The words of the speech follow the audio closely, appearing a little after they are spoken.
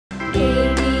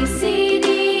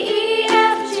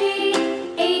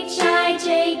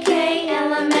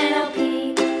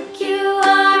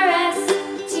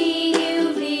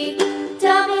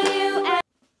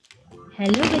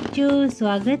बच्चों,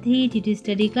 स्वागत है टिट्टू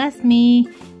स्टडी क्लास में।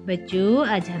 बच्चों,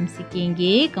 आज हम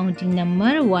सीखेंगे काउंटिंग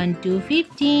नंबर 1 to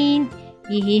 15।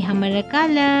 ये है हमारा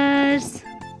colours.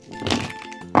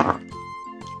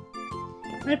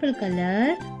 Purple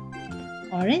colour,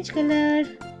 orange colour,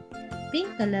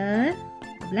 pink colour,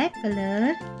 black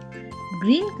colour,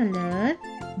 green colour,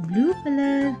 blue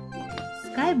colour,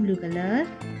 sky blue colour,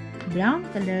 brown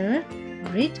colour,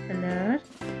 red colour,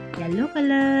 yellow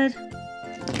colour.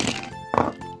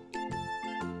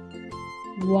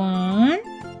 1,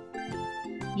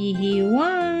 ये है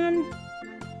 1।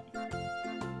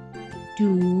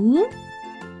 2,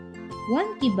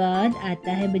 1 के बाद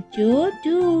आता है बच्चों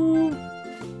 2।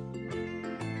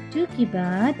 2 के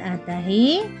बाद आता है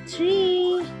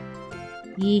 3।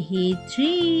 ये है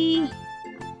 3।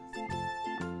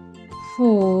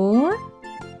 4,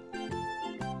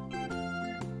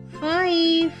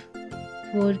 5,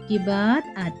 4 के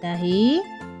बाद आता है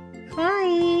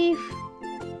 5।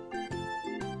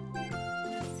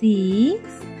 6,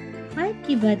 5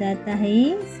 के बाद आता है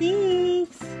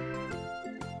 6।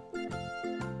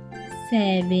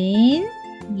 7,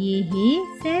 ये है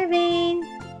 7।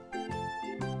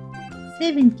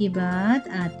 7 के बाद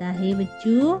आता है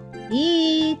बच्चों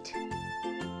 8।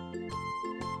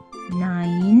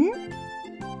 9,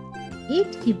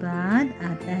 8 के बाद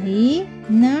आता है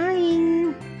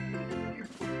 9।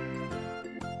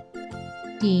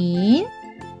 10,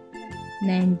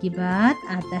 9 के बाद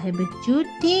आता है बच्चों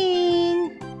 10।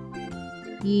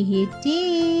 ये है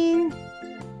 10।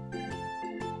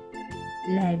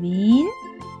 11,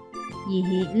 ये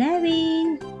है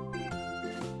 11।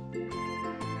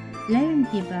 11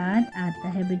 के बाद आता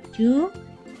है बच्चों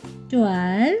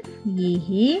 12। ये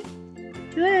है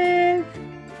 12।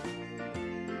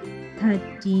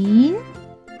 13,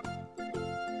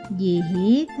 ये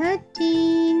है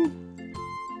 13।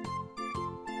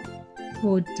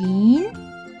 14,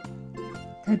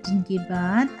 13 के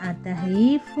बाद आता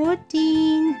है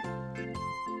 14।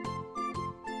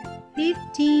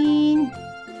 15,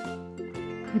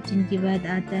 15 के बाद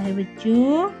आता है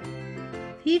बच्चों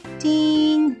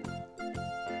 15।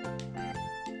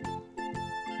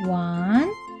 1,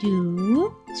 2,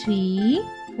 3,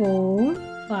 4,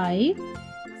 5,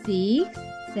 6,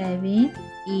 7,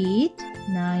 8,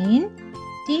 9,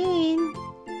 10,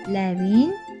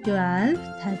 11, 12,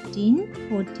 13,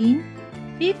 14,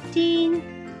 15.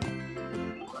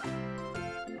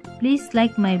 Please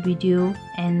like my video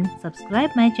and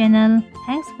subscribe my channel.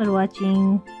 Thanks for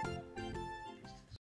watching.